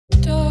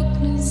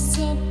Darkness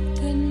of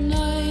the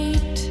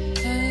night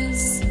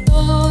has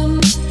gone,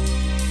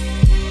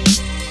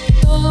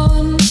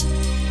 gone,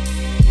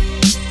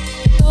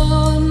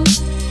 gone.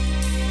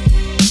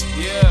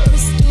 Yeah.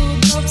 Crystal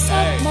drops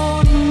of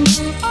morning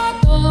dew are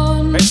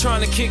gone. They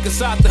tryna kick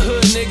us out the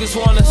hood, niggas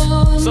want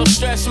us so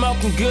stressed,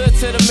 smoking good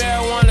to the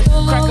marijuana.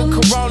 Crack a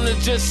Corona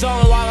just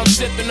on while I'm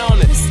sipping on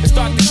it. And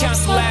start to count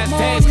the last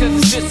days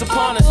cause the shit's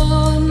upon us.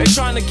 They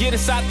tryna get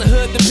us out the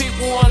hood, the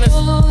people want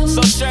us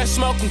so stressed,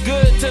 smoking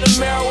good to the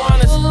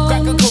marijuana.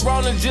 Crack a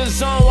Corona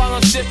just on while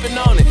I'm sipping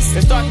on it.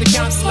 And start to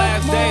count the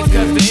last days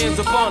cause the end's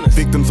upon us.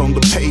 Victims on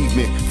the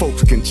pavement,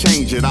 folks can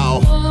change it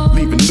all.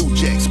 Leaving new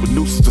jacks with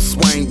nooses to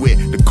swing with.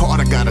 The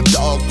Carter got a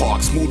dog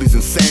park, smoothies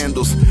and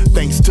sandals.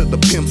 Thanks to the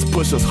pimps,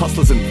 pushers,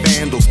 hustlers and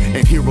vandals.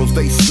 And heroes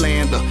they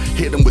slander,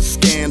 hit them with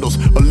scandals.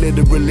 Or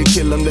literally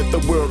kill them, let the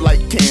world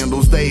light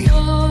candles.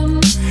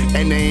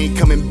 And they ain't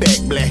coming back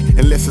black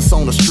unless it's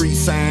on a street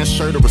sign,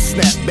 shirt or a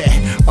snapback.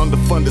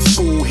 Underfunded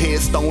school,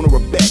 headstone or a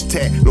back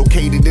tat.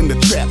 Located in the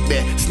trap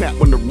that snap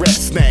when the rat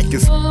snack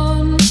is.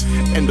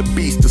 And the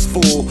beast is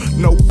full.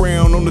 No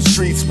brown on the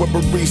streets where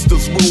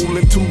baristas rule.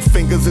 And 2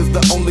 fingers is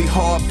the only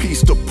hard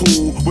piece to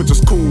pull, which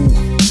is cool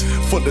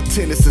for the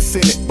tenants in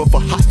Senate, but for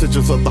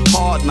hostages of the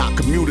hard knock,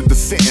 commuted the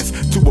sentence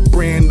to a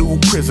brand new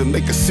prison.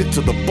 They can sit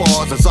to the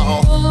bars, that's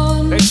all.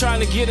 They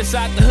tryna get us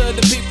out the hood,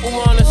 the people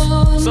want us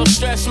so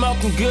stressed,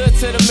 smoking good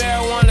to the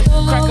marijuana.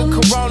 Crack a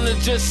Corona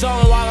just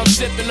on while I'm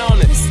sipping on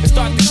it. And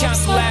start to count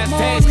the last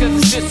days cause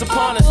the shit's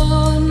upon us.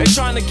 They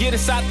tryna get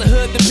us out the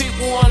hood, the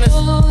people want us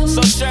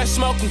so stressed,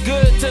 smoking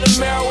good to the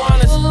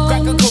marijuana.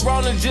 Crack a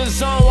Corona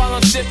just on while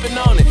I'm sipping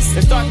on it.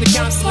 And start to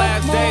count the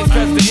last days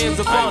cause the end's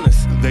upon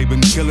us. They've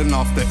been killing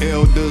off the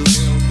elders,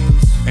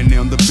 and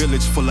now the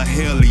village full of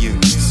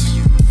hellions.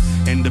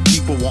 And the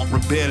people want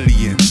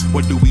rebellion.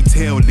 What do we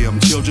tell them?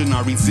 Children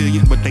are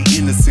resilient, but their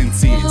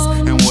innocence is.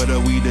 And what are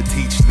we to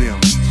teach them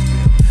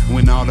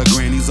when all the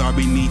grannies are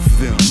beneath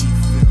them?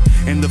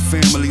 And the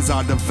families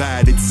are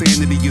divided.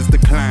 Sanity is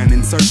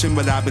declining. Searching,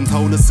 but I've been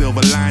told the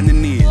silver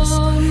lining is.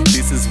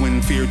 This is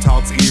when fear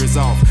talks ears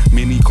off.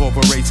 Many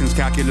corporations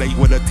calculate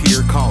what a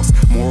tear costs.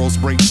 Morals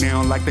break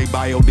down like they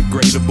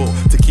biodegradable.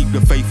 To keep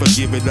the faith or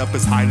give it up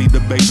is highly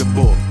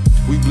debatable.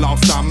 We've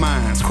lost our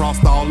minds,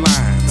 crossed all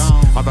lines.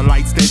 Are the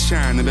lights that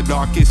shine in the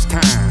darkest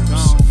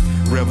times.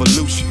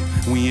 Revolution,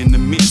 we in the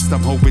midst.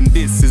 I'm hoping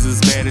this is as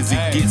bad as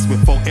it gets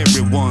before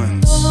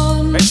everyone's.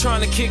 They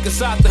tryna kick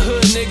us out the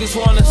hood, niggas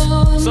want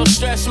us so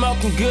stressed,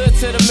 smoking good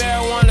to the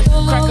marijuana.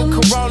 Crack a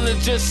Corona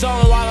just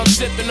on while I'm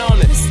sipping on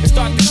it. And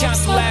start to count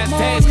the last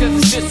days cause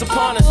the shit's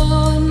upon us.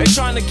 They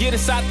tryna get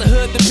us out the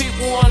hood, the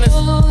people want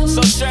us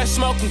so stressed,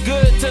 smoking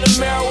good to the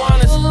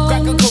marijuana.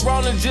 Crack a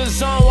Corona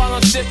just on while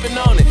I'm sipping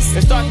on it.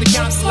 And start to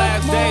count the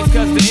last days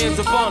cause the end's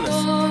upon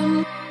us.